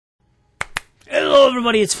Hello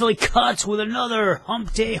everybody, it's Philly Cuts with another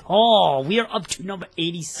Hump Day Haul. We are up to number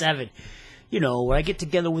 87. You know, where I get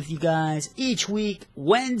together with you guys each week,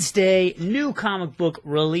 Wednesday, new comic book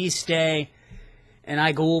release day, and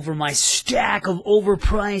I go over my stack of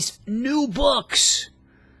overpriced new books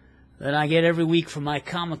that I get every week from my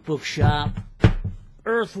comic book shop,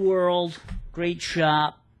 Earthworld, great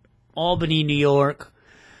shop, Albany, New York.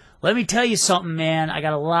 Let me tell you something, man. I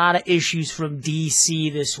got a lot of issues from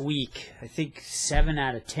DC this week. I think 7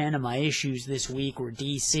 out of 10 of my issues this week were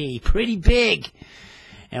DC. Pretty big.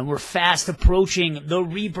 And we're fast approaching the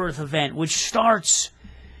Rebirth event, which starts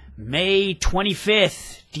May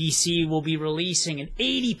 25th. DC will be releasing an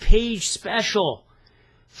 80-page special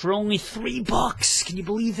for only $3. Can you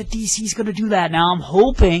believe that DC's going to do that? Now,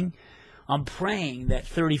 I'm praying that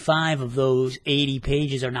 35 of those 80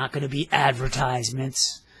 pages are not going to be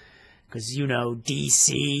advertisements. Because, you know,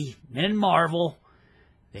 DC and Marvel,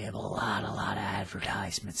 they have a lot of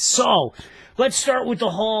advertisements. So, let's start with the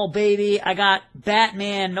haul, baby. I got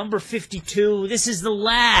Batman number 52. This is the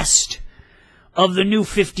last of the new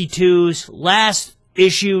 52s. Last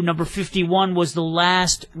issue, number 51, was the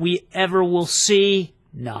last we ever will see.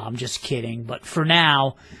 No, I'm just kidding. But for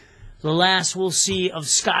now, the last we'll see of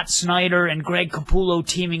Scott Snyder and Greg Capullo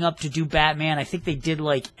teaming up to do Batman. I think they did,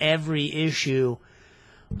 like, every issue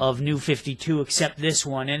of New 52 except this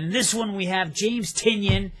one. And in this one we have James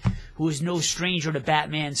Tynion, who is no stranger to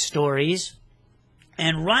Batman stories,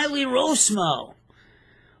 and Riley Rossmo,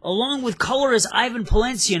 along with colorist Ivan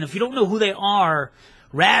Palencia. And if you don't know who they are,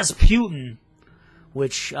 Rasputin,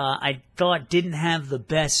 which I thought didn't have the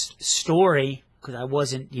best story, because I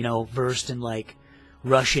wasn't, you know, versed in, like,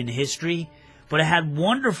 Russian history, but it had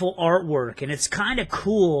wonderful artwork, and it's kind of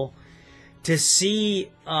cool to see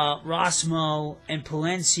Rossmo and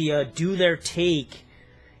Palencia do their take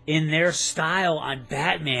in their style on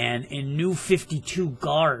Batman in New 52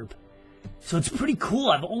 garb. So it's pretty cool.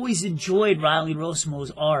 I've always enjoyed Riley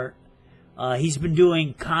Rossmo's art. He's been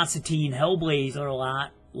doing Constantine, Hellblazer a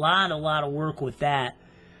lot of work with that.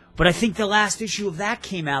 But I think the last issue of that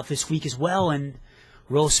came out this week as well, and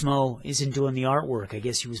Rossmo isn't doing the artwork. I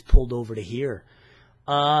guess he was pulled over to here.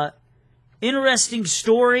 Interesting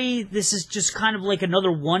story. This is just kind of like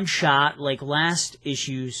another one-shot, like last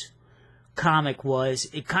issue's comic was.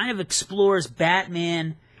 It kind of explores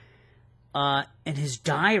Batman and his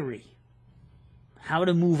diary, how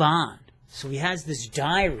to move on. So he has this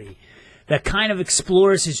diary that kind of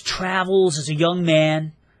explores his travels as a young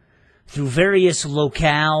man through various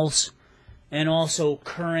locales and also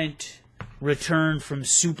current return from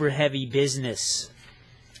super heavy business.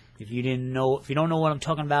 If you don't know what I'm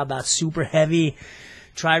talking about super heavy,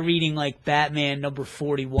 try reading like Batman number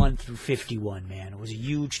 41 through 51, man. It was a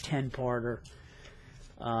huge 10-parter.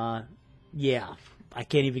 Yeah, I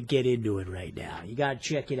can't even get into it right now. You gotta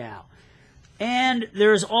check it out. And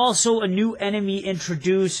there's also a new enemy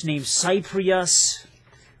introduced named Cyprius,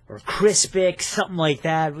 or Crispix, something like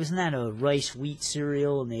that. Wasn't that a rice wheat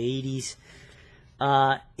cereal in the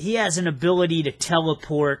 80s? He has an ability to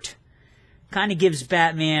teleport. Kind of gives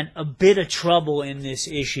Batman a bit of trouble in this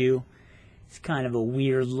issue. It's kind of a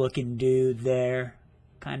weird-looking dude there.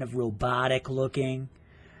 Kind of robotic-looking.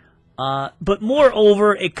 But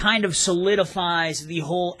moreover, it kind of solidifies the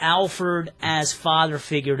whole Alfred as father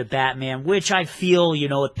figure to Batman, which I feel, you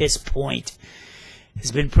know, at this point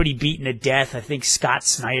has been pretty beaten to death. I think Scott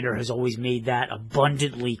Snyder has always made that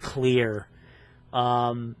abundantly clear,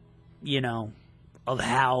 you know, of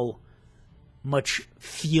how much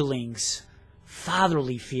feelings,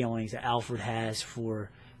 fatherly feelings that Alfred has for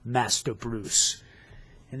Master Bruce.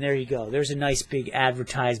 And there you go. There's a nice big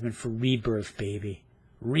advertisement for Rebirth, baby.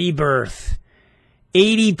 Rebirth.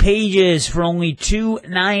 80 pages for only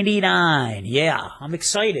 $2.99. Yeah, I'm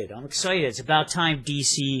excited. It's about time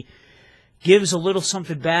DC gives a little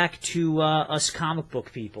something back to us comic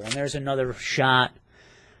book people. And there's another shot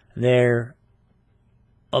there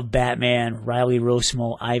of Batman, Riley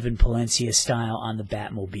Rossmo, Ivan Palencia style on the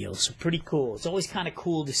Batmobile. So pretty cool. It's always kind of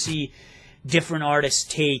cool to see different artists'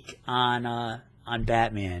 take on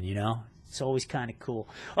Batman, you know? It's always kind of cool.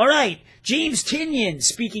 All right, James Tynion,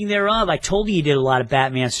 speaking thereof, I told you he did a lot of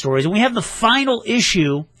Batman stories. And we have the final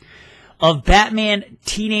issue of Batman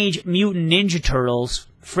Teenage Mutant Ninja Turtles.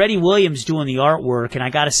 Freddie Williams doing the artwork, and I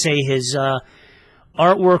got to say his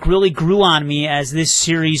artwork really grew on me as this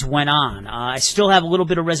series went on. I still have a little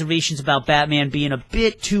bit of reservations about Batman being a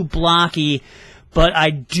bit too blocky, but I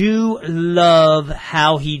do love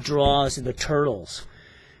how he draws the Turtles.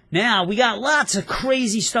 Now, we got lots of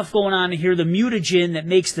crazy stuff going on here. The mutagen that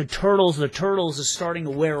makes the Turtles is starting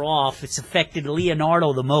to wear off. It's affected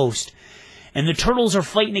Leonardo the most. And the Turtles are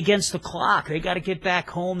fighting against the clock. They got to get back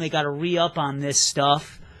home. They got to re-up on this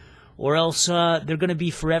stuff, or else they're going to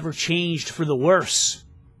be forever changed for the worse.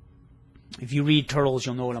 If you read Turtles,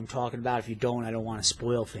 you'll know what I'm talking about. If you don't, I don't want to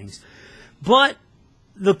spoil things. But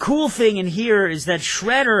the cool thing in here is that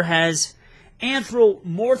Shredder has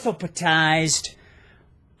anthropomorphized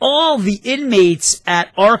all the inmates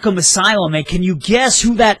at Arkham Asylum. And can you guess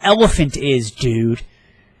who that elephant is, dude?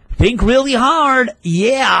 Think really hard.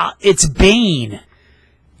 Yeah, it's Bane.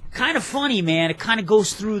 Kind of funny, man. It kind of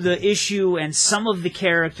goes through the issue, and some of the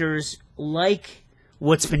characters like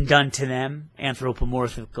what's been done to them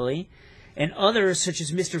anthropomorphically, and others, such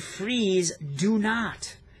as Mr. Freeze, do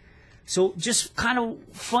not. So just kind of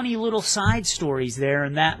funny little side stories there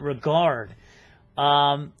in that regard.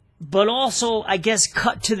 But also, I guess,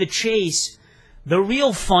 cut to the chase, the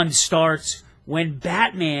real fun starts when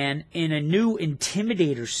Batman, in a new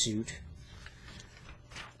Intimidator suit,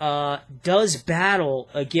 does battle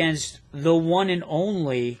against the one and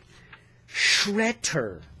only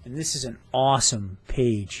Shredder. And this is an awesome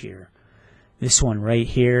page here. This one right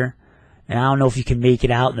here. And I don't know if you can make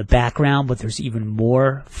it out in the background, but there's even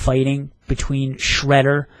more fighting between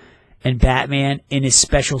Shredder and Batman in his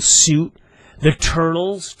special suit. The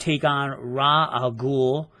Turtles take on Ra Al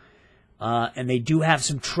Ghul, and they do have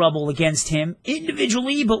some trouble against him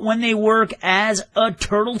individually, but when they work as a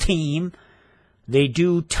turtle team, they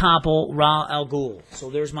do topple Ra Al Ghul. So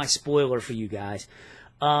there's my spoiler for you guys.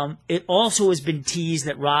 It also has been teased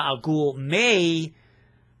that Ra Al Ghul may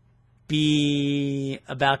be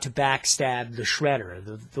about to backstab the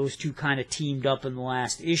Shredder. Those two kind of teamed up in the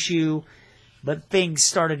last issue, but things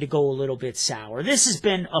started to go a little bit sour. This has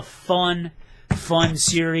been a fun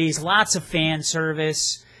series. Lots of fan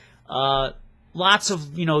service. Lots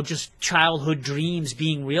of, just childhood dreams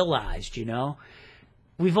being realized,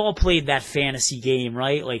 We've all played that fantasy game,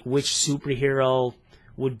 right? Like which superhero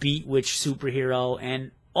would beat which superhero,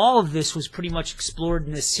 and all of this was pretty much explored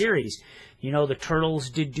in this series. The Turtles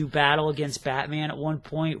did do battle against Batman at one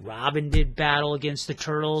point. Robin did battle against the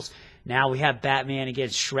Turtles. Now we have Batman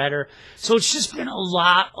against Shredder. So it's just been a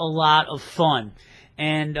lot of fun.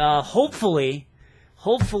 And hopefully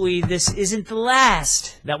this isn't the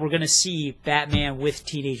last that we're going to see Batman with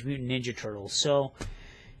Teenage Mutant Ninja Turtles. So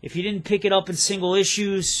if you didn't pick it up in single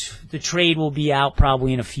issues, the trade will be out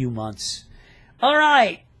probably in a few months. All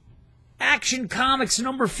right. Action Comics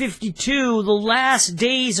number 52, The Last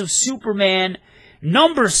Days of Superman,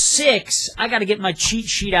 number 6. I got to get my cheat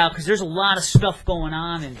sheet out because there's a lot of stuff going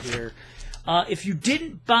on in here. If you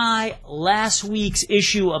didn't buy last week's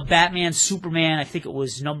issue of Batman Superman, I think it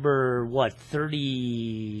was number,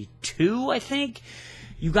 32, I think?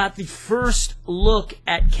 You got the first look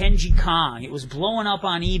at Kenji Kong. It was blowing up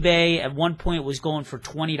on eBay. At one point, it was going for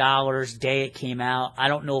 $20 day it came out. I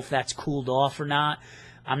don't know if that's cooled off or not.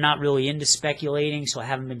 I'm not really into speculating, so I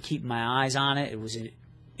haven't been keeping my eyes on it. It was an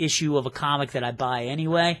issue of a comic that I buy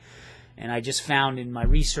anyway, and I just found in my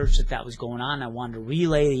research that was going on. I wanted to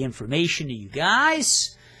relay the information to you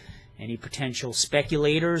guys, any potential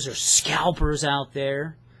speculators or scalpers out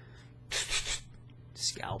there.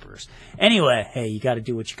 Scalpers. Anyway, hey, you got to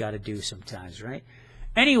do what you got to do sometimes, right?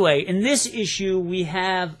 Anyway, in this issue, we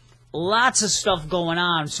have lots of stuff going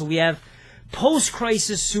on. So we have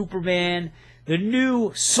Post-Crisis Superman, the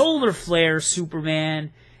new Solar Flare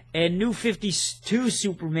Superman, and New 52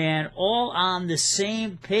 Superman all on the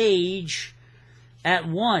same page at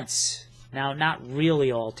once. Now, not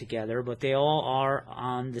really all together, but they all are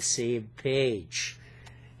on the same page.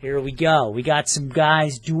 Here we go. We got some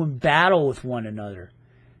guys doing battle with one another.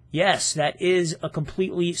 Yes, that is a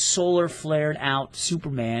completely solar flared out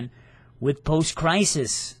Superman with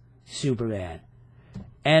Post-Crisis Superman.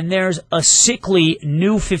 And there's a sickly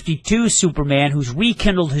New 52 Superman who's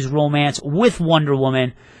rekindled his romance with Wonder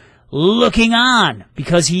Woman, looking on,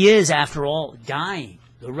 because he is, after all, dying.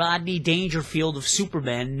 The Rodney Dangerfield of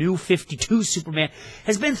Superman, New 52 Superman,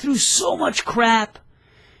 has been through so much crap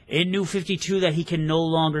in New 52 that he can no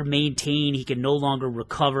longer maintain, he can no longer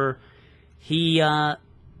recover. He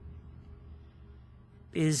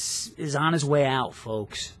is on his way out,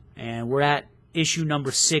 folks. And we're at issue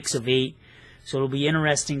number 6 of 8. So it'll be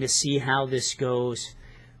interesting to see how this goes.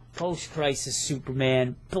 Post-Crisis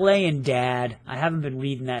Superman, playing Dad. I haven't been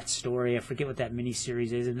reading that story. I forget what that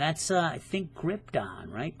miniseries is. And that's, I think,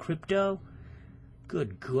 Krypton, right? Crypto?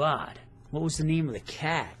 Good God. What was the name of the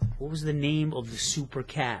cat? What was the name of the super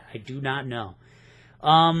cat? I do not know.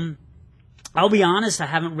 I'll be honest, I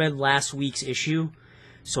haven't read last week's issue.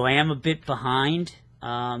 So I am a bit behind.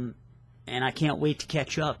 And I can't wait to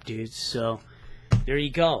catch up, dudes. So there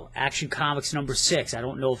you go. Action Comics number 6. I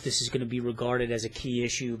don't know if this is going to be regarded as a key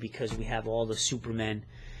issue because we have all the Supermen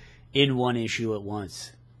in one issue at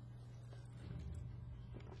once.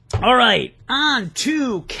 All right, on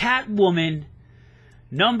to Catwoman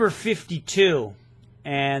number 52.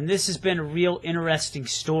 And this has been a real interesting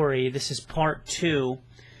story. This is part 2,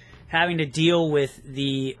 having to deal with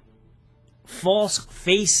the False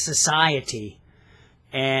Face Society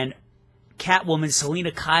and Catwoman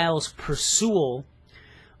Selina Kyle's pursuit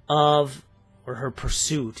of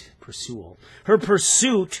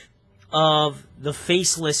the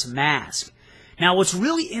faceless mask. Now, what's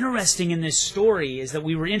really interesting in this story is that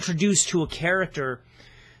we were introduced to a character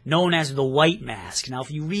known as the White Mask. Now, if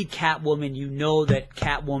you read Catwoman, you know that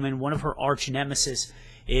Catwoman, one of her arch nemesis,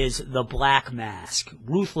 is the Black Mask,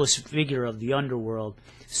 ruthless figure of the underworld,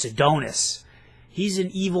 Sidonis. He's an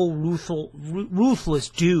evil, ruthless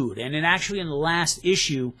dude, and actually in the last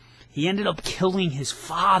issue, he ended up killing his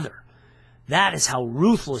father. That is how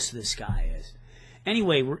ruthless this guy is.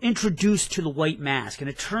 Anyway, we're introduced to the White Mask, and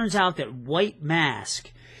it turns out that White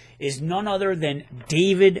Mask is none other than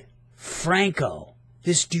David Franco.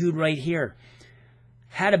 This dude right here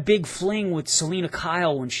had a big fling with Selina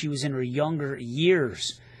Kyle when she was in her younger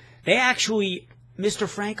years. They actually, Mr.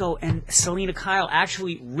 Franco and Selina Kyle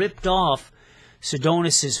actually ripped off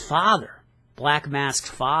Sidonis' father, Black Mask's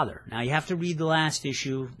father. Now, you have to read the last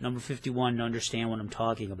issue, number 51, to understand what I'm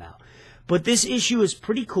talking about. But this issue is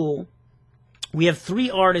pretty cool. We have 3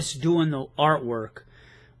 artists doing the artwork.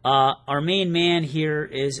 Our main man here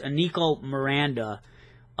is Anico Miranda.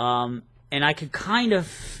 And I could kind of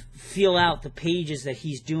feel out the pages that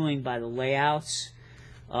he's doing by the layouts.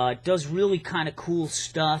 It does really kind of cool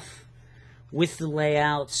stuff with the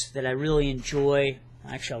layouts that I really enjoy.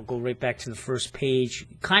 Actually, I'll go right back to the first page.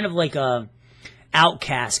 Kind of like a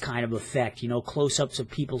Outcast kind of effect, you know, close-ups of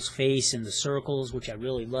people's face in the circles, which I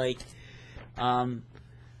really like.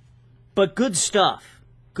 But good stuff.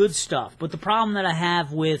 Good stuff. But the problem that I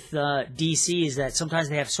have with DC is that sometimes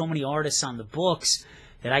they have so many artists on the books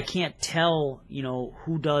that I can't tell, you know,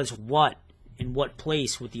 who does what in what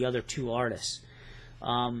place with the other 2 artists.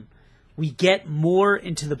 We get more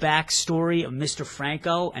into the backstory of Mr.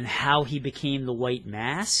 Franco and how he became the White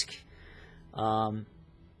Mask.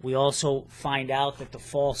 We also find out that the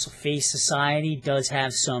False Face Society does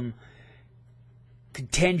have some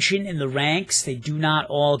contention in the ranks. They do not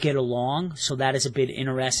all get along, so that is a bit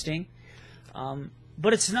interesting.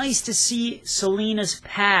 But it's nice to see Selina's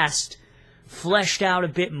past fleshed out a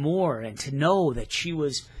bit more and to know that she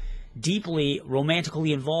was deeply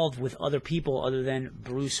romantically involved with other people other than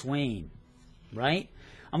Bruce Wayne, right?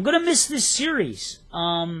 I'm going to miss this series.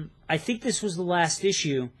 I think this was the last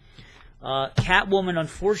issue. Catwoman,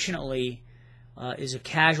 unfortunately, is a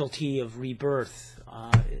casualty of rebirth.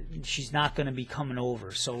 She's not going to be coming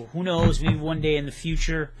over. So who knows, maybe one day in the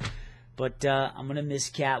future. But I'm going to miss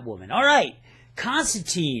Catwoman. All right,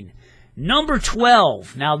 Constantine, number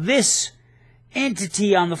 12. Now this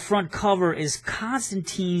entity on the front cover is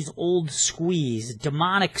Constantine's old squeeze,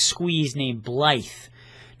 demonic squeeze named Blythe.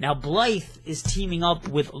 Now Blythe is teaming up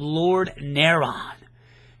with Lord Neron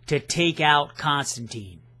to take out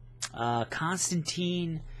Constantine.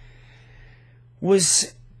 Constantine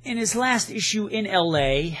was in his last issue in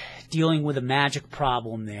LA dealing with a magic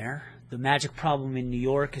problem there. The magic problem in New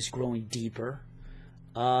York is growing deeper.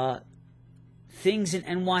 Things in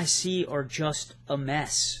NYC are just a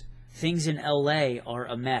mess. Things in LA are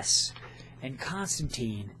a mess. And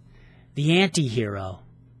Constantine, the anti-hero,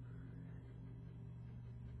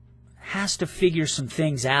 has to figure some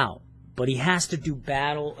things out. But he has to do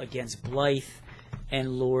battle against Blythe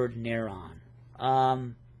and Lord Neron.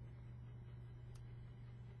 I'm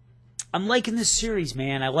liking this series,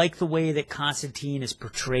 man. I like the way that Constantine is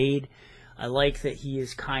portrayed. I like that he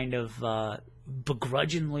is kind of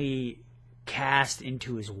begrudgingly cast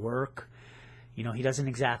into his work. You know, he doesn't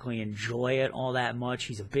exactly enjoy it all that much.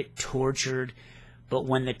 He's a bit tortured. But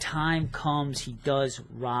when the time comes, he does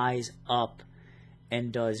rise up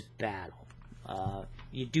and does battle.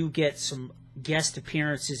 You do get some guest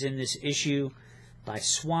appearances in this issue by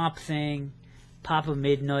Swamp Thing, Papa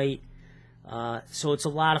Midnight. So it's a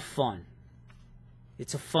lot of fun.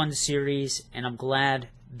 It's a fun series, and I'm glad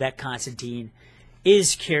that Constantine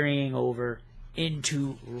is carrying over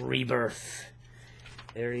into Rebirth.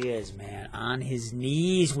 There he is, man, on his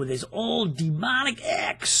knees with his old demonic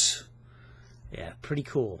ex. Yeah, pretty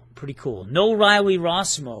cool, pretty cool. No Riley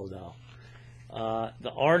Rossmo, though.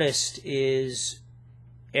 The artist is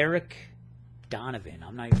Eric Donovan.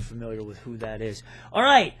 I'm not even familiar with who that is. All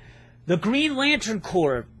right, the Green Lantern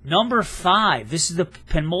Corps, number 5. This is the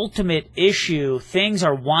penultimate issue. Things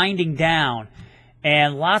are winding down,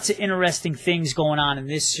 And lots of interesting things going on in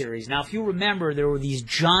this series. Now, if you remember, there were these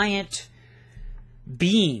giant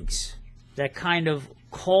beings that kind of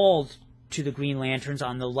called to the Green Lanterns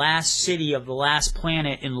on the last city of the last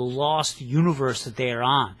planet in the lost universe that they are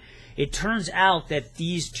on. It turns out that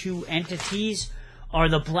these two entities are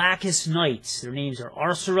the Blackest Knights. Their names are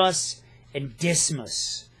Arcturus and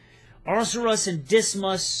Dismas. Arcturus and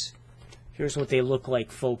Dismas, here's what they look like,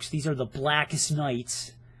 folks. These are the Blackest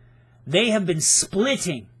Knights. They have been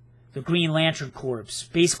splitting the Green Lantern Corps,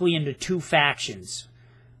 basically into two factions.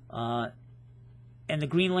 And the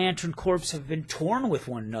Green Lantern Corps have been torn with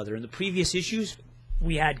one another. In the previous issues,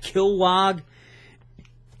 we had Kilowog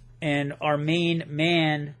and our main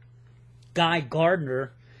man, Guy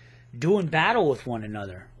Gardner, doing battle with one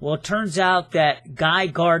another. Well, it turns out that Guy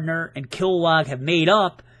Gardner and Kilowog have made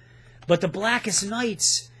up, but the Blackest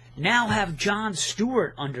Knights now have John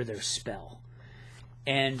Stewart under their spell.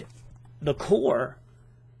 And the Corps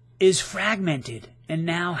is fragmented and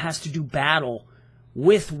now has to do battle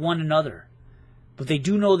with one another. But they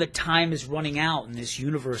do know that time is running out in this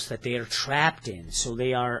universe that they are trapped in. So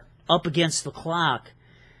they are up against the clock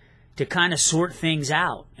to kind of sort things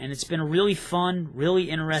out. And it's been a really fun,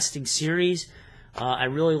 really interesting series. I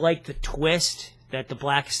really like the twist that the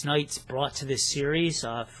Blackest Knights brought to this series.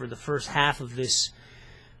 For the first half of this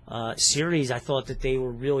series, I thought that they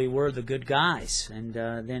really were the good guys. And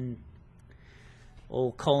then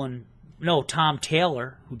Tom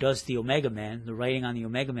Taylor, who does the Omega Man, the writing on the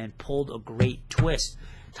Omega Man, pulled a great twist.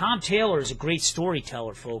 Tom Taylor is a great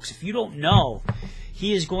storyteller, folks. If you don't know,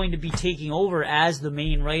 he is going to be taking over as the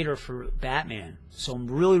main writer for Batman. So I'm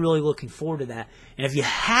really, really looking forward to that. And if you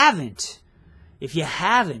haven't,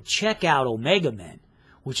 check out Omega Man,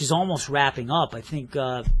 which is almost wrapping up. I think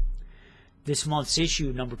this month's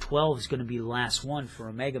issue, number 12, is going to be the last one for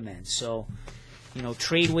Omega Man. So,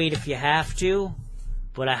 trade wait if you have to.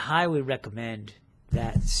 But I highly recommend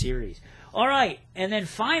that series. All right, and then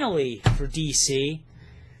finally for DC,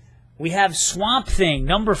 we have Swamp Thing,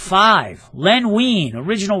 number 5. Len Wein,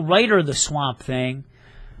 original writer of the Swamp Thing,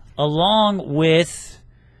 along with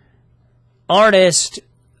artist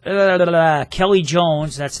Kelly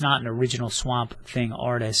Jones. That's not an original Swamp Thing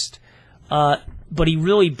artist. But he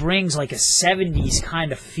really brings like a 70s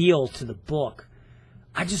kind of feel to the book.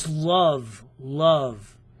 I just love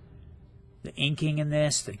the inking in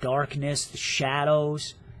this, the darkness, the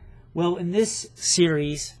shadows. Well, in this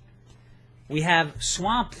series, we have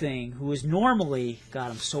Swamp Thing, who is normally... God,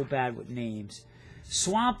 I'm so bad with names.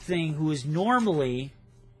 Swamp Thing, who is normally...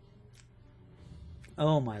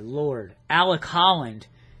 Oh, my Lord. Alec Holland.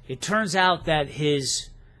 It turns out that his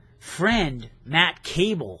friend, Matt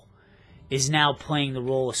Cable, is now playing the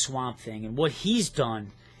role of Swamp Thing. And what he's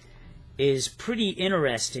done is pretty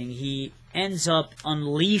interesting. He ends up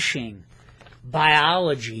unleashing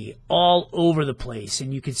biology all over the place,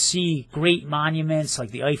 and you can see great monuments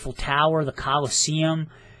like the Eiffel Tower, the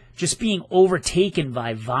Colosseum, just being overtaken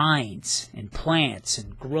by vines and plants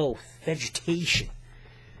and growth, vegetation.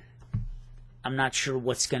 I'm not sure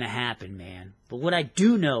what's going to happen, man. But what I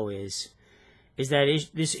do know is that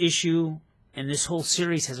this issue and this whole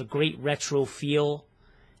series has a great retro feel,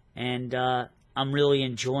 and I'm really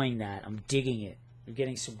enjoying that. I'm digging it. You're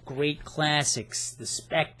getting some great classics, The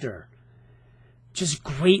Spectre. Just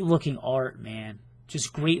great-looking art, man.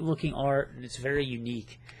 Just great-looking art, and it's very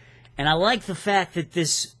unique. And I like the fact that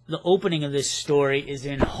the opening of this story is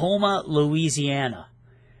in Houma, Louisiana.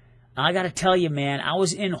 Now, I got to tell you, man, I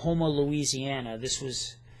was in Houma, Louisiana. This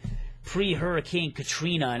was pre-Hurricane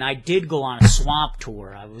Katrina, and I did go on a swamp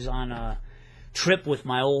tour. I was on a trip with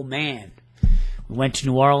my old man. We went to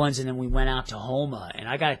New Orleans, and then we went out to Houma. And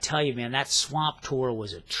I got to tell you, man, that swamp tour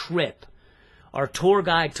was a trip. Our tour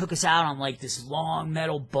guide took us out on like this long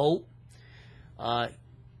metal boat,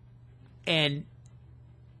 and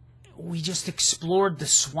we just explored the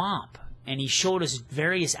swamp, and he showed us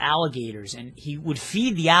various alligators, and he would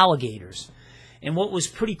feed the alligators. And what was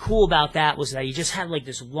pretty cool about that was that he just had like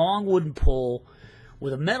this long wooden pole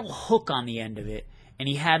with a metal hook on the end of it, and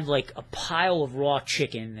he had like a pile of raw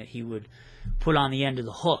chicken that he would put on the end of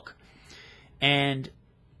the hook. And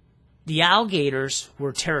the alligators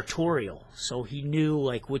were territorial, so he knew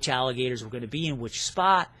like which alligators were going to be in which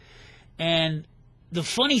spot. And the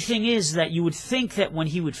funny thing is that you would think that when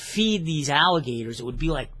he would feed these alligators, it would be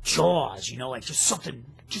like Jaws, like just something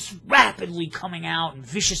just rapidly coming out and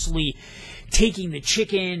viciously taking the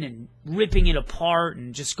chicken and ripping it apart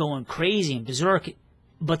and just going crazy and berserk.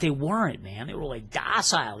 But they weren't, man. They were like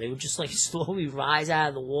docile. They would just like slowly rise out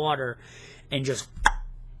of the water and just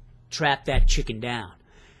trap that chicken down.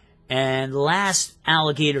 And the last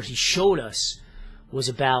alligator he showed us was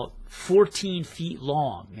about 14 feet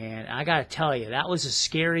long, man. I gotta tell you, that was a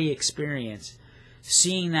scary experience,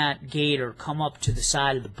 seeing that gator come up to the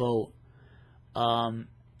side of the boat.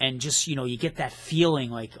 And just, you know, you get that feeling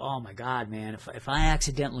like, oh my God, man, if I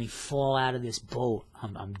accidentally fall out of this boat,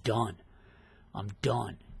 I'm done. I'm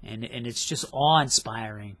done. And it's just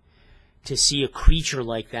awe-inspiring to see a creature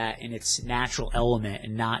like that in its natural element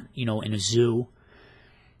and not, you know, in a zoo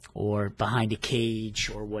or behind a cage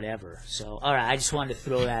or whatever. So, all right, I just wanted to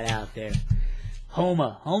throw that out there.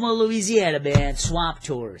 Houma, Louisiana, man, swamp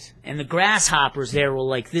tours. And the grasshoppers there were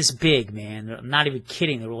like this big, man. I'm not even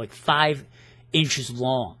kidding. They were like 5 inches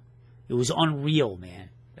long. It was unreal, man.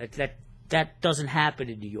 That doesn't happen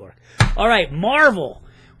in New York. All right, Marvel.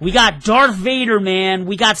 We got Darth Vader, man.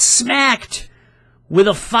 We got smacked with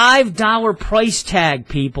a $5 price tag,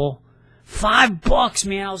 people. $5,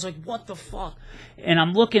 man. I was like, what the fuck? And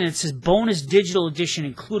I'm looking, it says bonus digital edition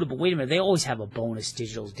included. But wait a minute, they always have a bonus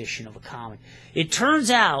digital edition of a comic. It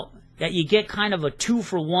turns out that you get kind of a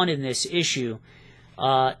 2-for-1 in this issue.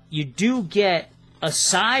 You do get a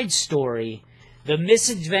side story, The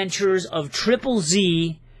Misadventures of Triple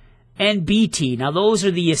Z and BT. Now, those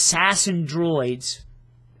are the assassin droids,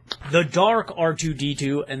 the Dark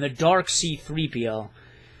R2-D2 and the Dark C-3PO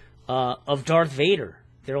of Darth Vader.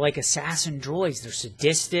 They're like assassin droids. They're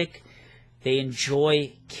sadistic. They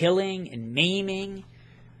enjoy killing and maiming.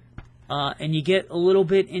 And you get a little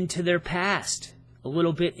bit into their past, a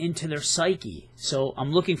little bit into their psyche. So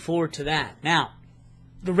I'm looking forward to that. Now,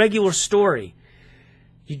 the regular story.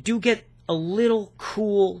 You do get a little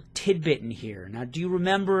cool tidbit in here. Now, do you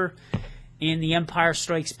remember in The Empire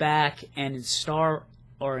Strikes Back and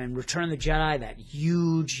in Return of the Jedi, that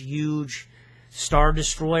huge Star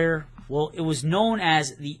Destroyer? Well, it was known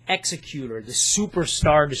as the Executor, the Super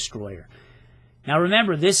Star Destroyer. Now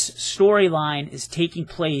remember, this storyline is taking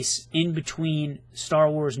place in between Star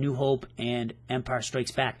Wars New Hope and Empire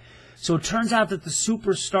Strikes Back. So it turns out that the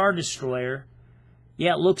Super Star Destroyer,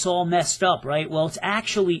 yeah, it looks all messed up, right? Well, it's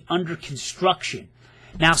actually under construction.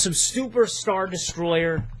 Now, some Super Star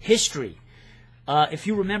Destroyer history. If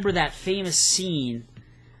you remember that famous scene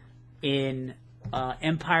in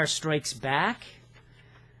Empire Strikes Back,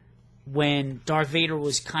 when Darth Vader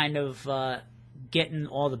was kind of getting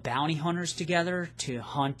all the bounty hunters together to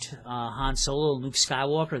hunt Han Solo and Luke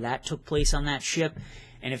Skywalker, that took place on that ship.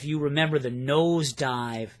 And if you remember the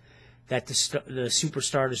nosedive that the Super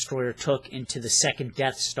Star Destroyer took into the second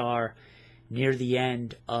Death Star near the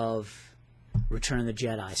end of Return of the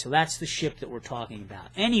Jedi. So that's the ship that we're talking about.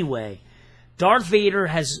 Anyway, Darth Vader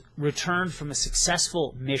has returned from a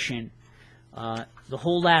successful mission. The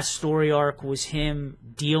whole last story arc was him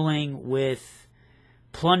dealing with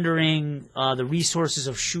plundering the resources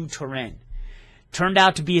of Shu Turin. Turned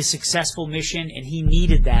out to be a successful mission, and he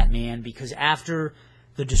needed that, man, because after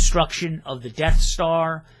the destruction of the Death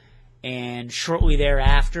Star, and shortly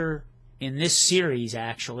thereafter, in this series,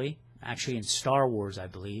 actually in Star Wars, I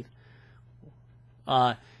believe,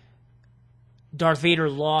 Darth Vader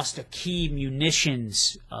lost a key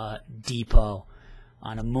munitions depot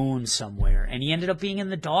on a moon somewhere, and he ended up being in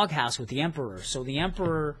the doghouse with the Emperor. So the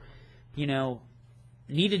Emperor, you know,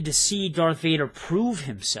 needed to see Darth Vader prove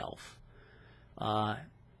himself,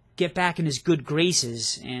 get back in his good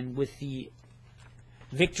graces, and with the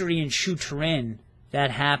victory in Shu Turin, that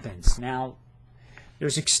happens. Now,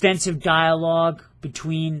 there's extensive dialogue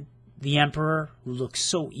between the Emperor, who looks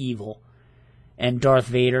so evil, and Darth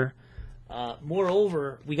Vader.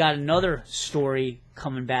 Moreover, we got another story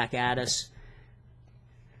coming back at us.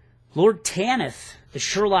 Lord Tanith, the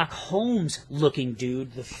Sherlock Holmes-looking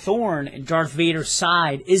dude, the thorn in Darth Vader's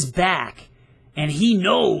side, is back, and he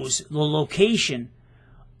knows the location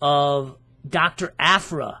of Dr.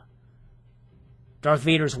 Aphra, Darth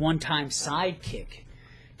Vader's one-time sidekick.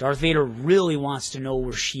 Darth Vader really wants to know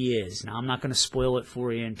where she is. Now, I'm not going to spoil it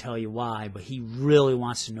for you and tell you why, but he really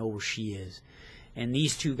wants to know where she is. And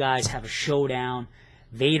these two guys have a showdown.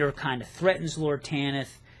 Vader kind of threatens Lord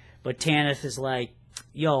Tanith, but Tanith is like,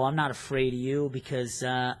 yo, I'm not afraid of you because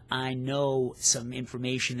I know some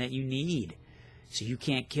information that you need. So you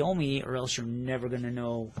can't kill me or else you're never going to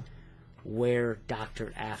know where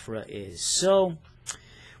Dr. Aphra is. So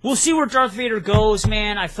we'll see where Darth Vader goes,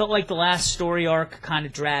 man. I felt like the last story arc kind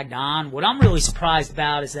of dragged on. What I'm really surprised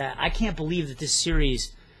about is that I can't believe that this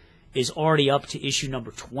series is already up to issue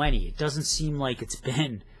number 20. It doesn't seem like it's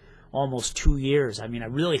been almost 2 years. I mean, I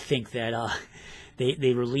really think that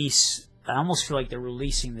they release... I almost feel like they're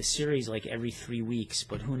releasing the series like every 3 weeks,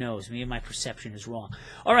 but who knows? Maybe my perception is wrong.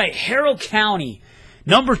 All right, Harrow County,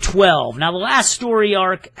 number 12. Now, the last story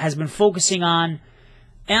arc has been focusing on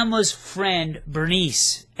Emma's friend,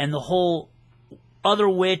 Bernice, and the whole other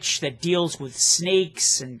witch that deals with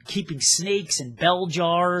snakes and keeping snakes in bell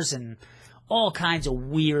jars and all kinds of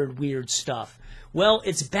weird stuff. Well,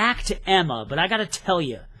 it's back to Emma, but I gotta tell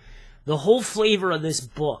you, the whole flavor of this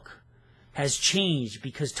book has changed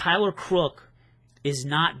because Tyler Crook is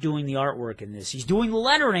not doing the artwork in this. He's doing the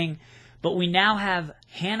lettering, but we now have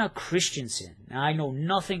Hannah Christensen. Now, I know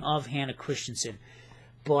nothing of Hannah Christensen,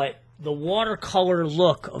 but the watercolor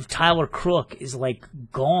look of Tyler Crook is like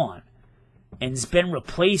gone and it's been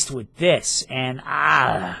replaced with this. And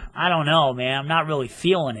I don't know, man. I'm not really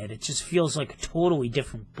feeling it. It just feels like a totally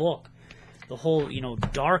different book. The whole,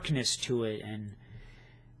 darkness to it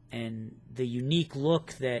and the unique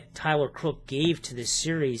look that Tyler Crook gave to this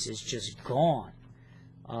series is just gone.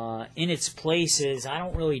 In its places, I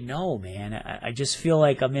don't really know, man. I just feel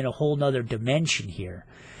like I'm in a whole nother dimension here.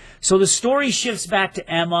 So the story shifts back to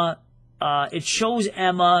Emma. It shows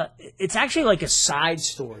Emma. It's actually like a side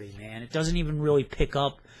story, man. It doesn't even really pick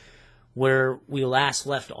up where we last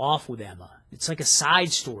left off with Emma. It's like a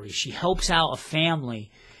side story. She helps out a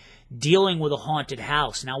family dealing with a haunted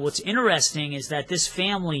house. Now, what's interesting is that this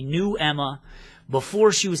family knew Emma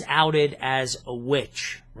before she was outed as a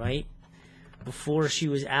witch, right? Before she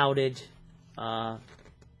was outed as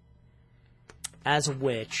a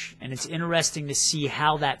witch. And it's interesting to see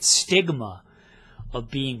how that stigma of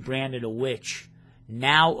being branded a witch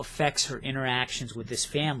now affects her interactions with this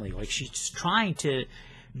family. Like, she's trying to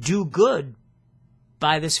do good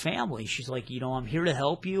by this family. She's like, I'm here to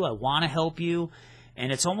help you. I want to help you. And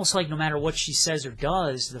it's almost like no matter what she says or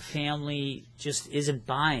does, the family just isn't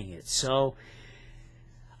buying it. So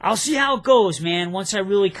I'll see how it goes, man, once I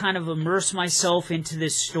really kind of immerse myself into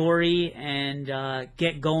this story and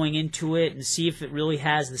get going into it and see if it really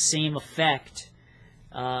has the same effect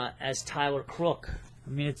as Tyler Crook. I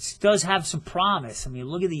mean, it does have some promise. I mean,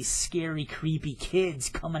 look at these scary, creepy kids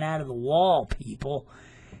coming out of the wall, people.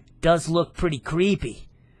 It does look pretty creepy.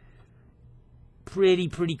 Pretty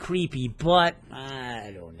creepy, but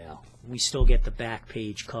I don't know. We still get the back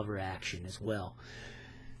page cover action as well.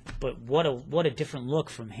 But what a different look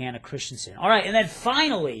from Hannah Christensen. All right, and then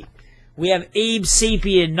finally, we have Abe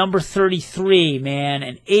Sapien, number 33, man.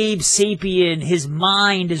 And Abe Sapien, his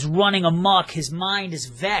mind is running amok. His mind is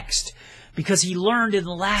vexed because he learned in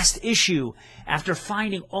the last issue, after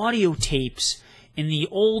finding audio tapes in the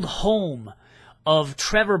old home of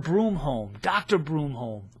Trevor Broomhome, Dr.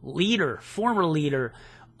 Broomhome, former leader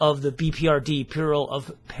of the BPRD, Bureau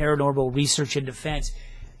of Paranormal Research and Defense.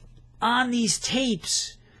 On these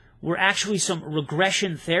tapes were actually some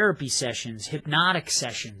regression therapy sessions, hypnotic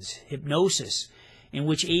sessions, hypnosis, in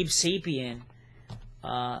which Abe Sapien,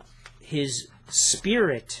 his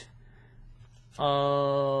spirit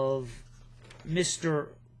of Mr.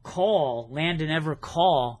 Call, Landon Everett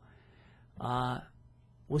Call,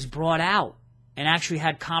 was brought out and actually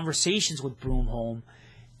had conversations with Broomhome.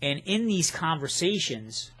 And in these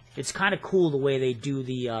conversations, it's kind of cool the way they do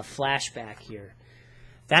the flashback here.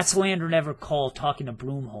 That's Landon Everett Call talking to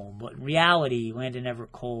Broomhome, but in reality, Landon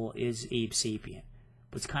Everett Call is Abe Sapien.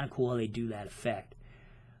 But it's kind of cool how they do that effect.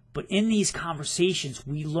 But in these conversations,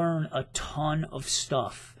 we learn a ton of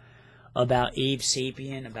stuff about Abe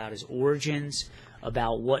Sapien, about his origins,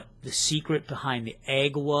 about what the secret behind the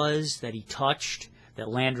egg was that he touched, that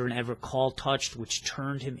Landon Everett Call touched, which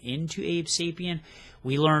turned him into Abe Sapien.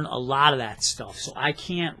 We learn a lot of that stuff, so I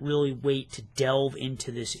can't really wait to delve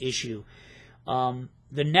into this issue.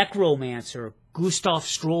 The Necromancer, Gustav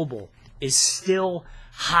Strobl, is still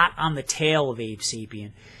hot on the tail of Abe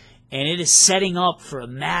Sapien, and it is setting up for a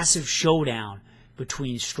massive showdown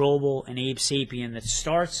between Strobl and Abe Sapien that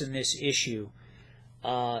starts in this issue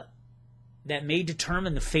that may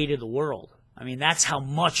determine the fate of the world. I mean, that's how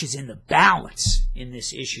much is in the balance in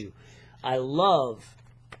this issue. I love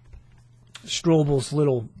Strobl's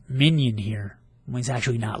little minion here. Well, he's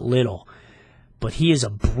actually not little, but he is a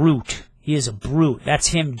brute. He is a brute. That's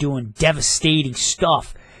him doing devastating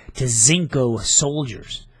stuff to Zinco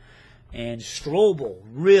soldiers. And Strobl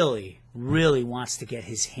really wants to get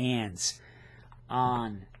his hands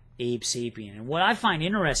on Abe Sapien. And what I find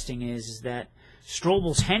interesting is that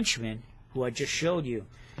Strobl's henchman, who I just showed you,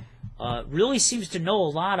 really seems to know a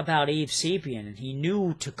lot about Abe Sapien. And he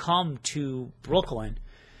knew to come to Brooklyn,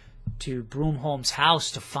 to Broomhome's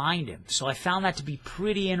house, to find him. So I found that to be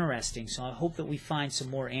pretty interesting. So I hope that we find some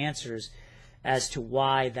more answers as to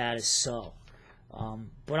why that is so.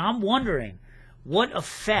 But I'm wondering, what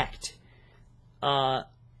effect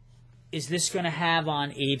is this going to have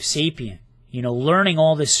on Abe Sapien? You know, learning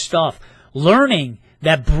all this stuff. Learning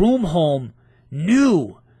that Broomhome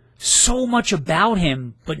knew so much about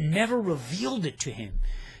him, but never revealed it to him.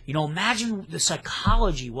 You know, imagine the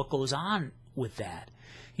psychology, what goes on with that.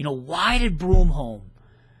 You know, why did Broomhome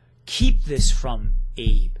keep this from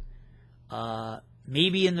Abe?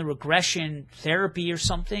 Maybe in the regression therapy or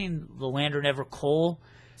something, the Lander Never Coal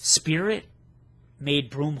spirit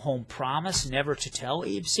made Broomhome promise never to tell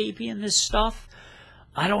Abe Sapien this stuff.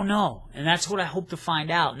 I don't know. And that's what I hope to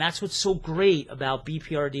find out. And that's what's so great about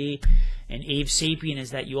BPRD and Abe Sapien,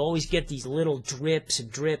 is that you always get these little drips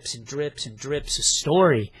and drips and drips and drips of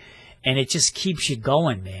story. And it just keeps you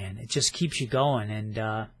going, man. It just keeps you going.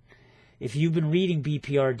 And if you've been reading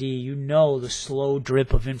BPRD, you know the slow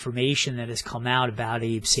drip of information that has come out about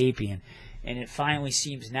Abe Sapien. And it finally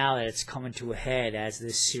seems now that it's coming to a head as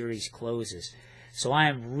this series closes. So I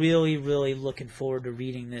am really, really looking forward to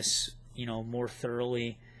reading this, you know, more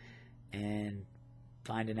thoroughly and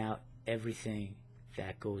finding out everything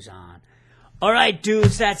that goes on. All right,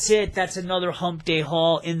 dudes, that's it. That's another Hump Day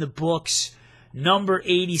haul in the books. Number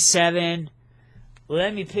 87.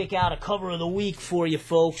 Let me pick out a cover of the week for you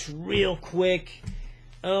folks real quick.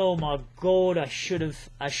 Oh my God, I should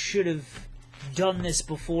have done this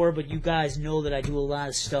before, but you guys know that I do a lot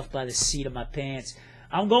of stuff by the seat of my pants.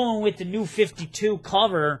 I'm going with the New 52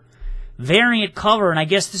 cover, variant cover, and I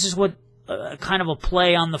guess this is what kind of a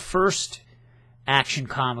play on the first Action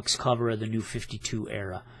Comics cover of the New 52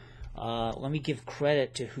 era. Let me give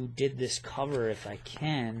credit to who did this cover if I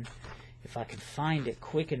can find it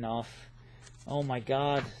quick enough. Oh my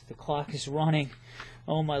God, the clock is running.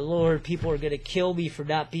 Oh my Lord, people are going to kill me for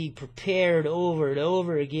not being prepared over and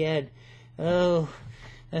over again. Oh.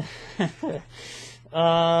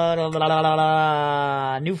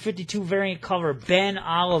 New 52 variant cover, Ben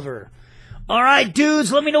Oliver. Alright,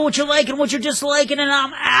 dudes, let me know what you like and what you're disliking, and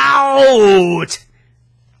I'm out!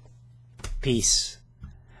 Peace.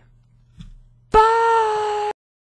 Bye!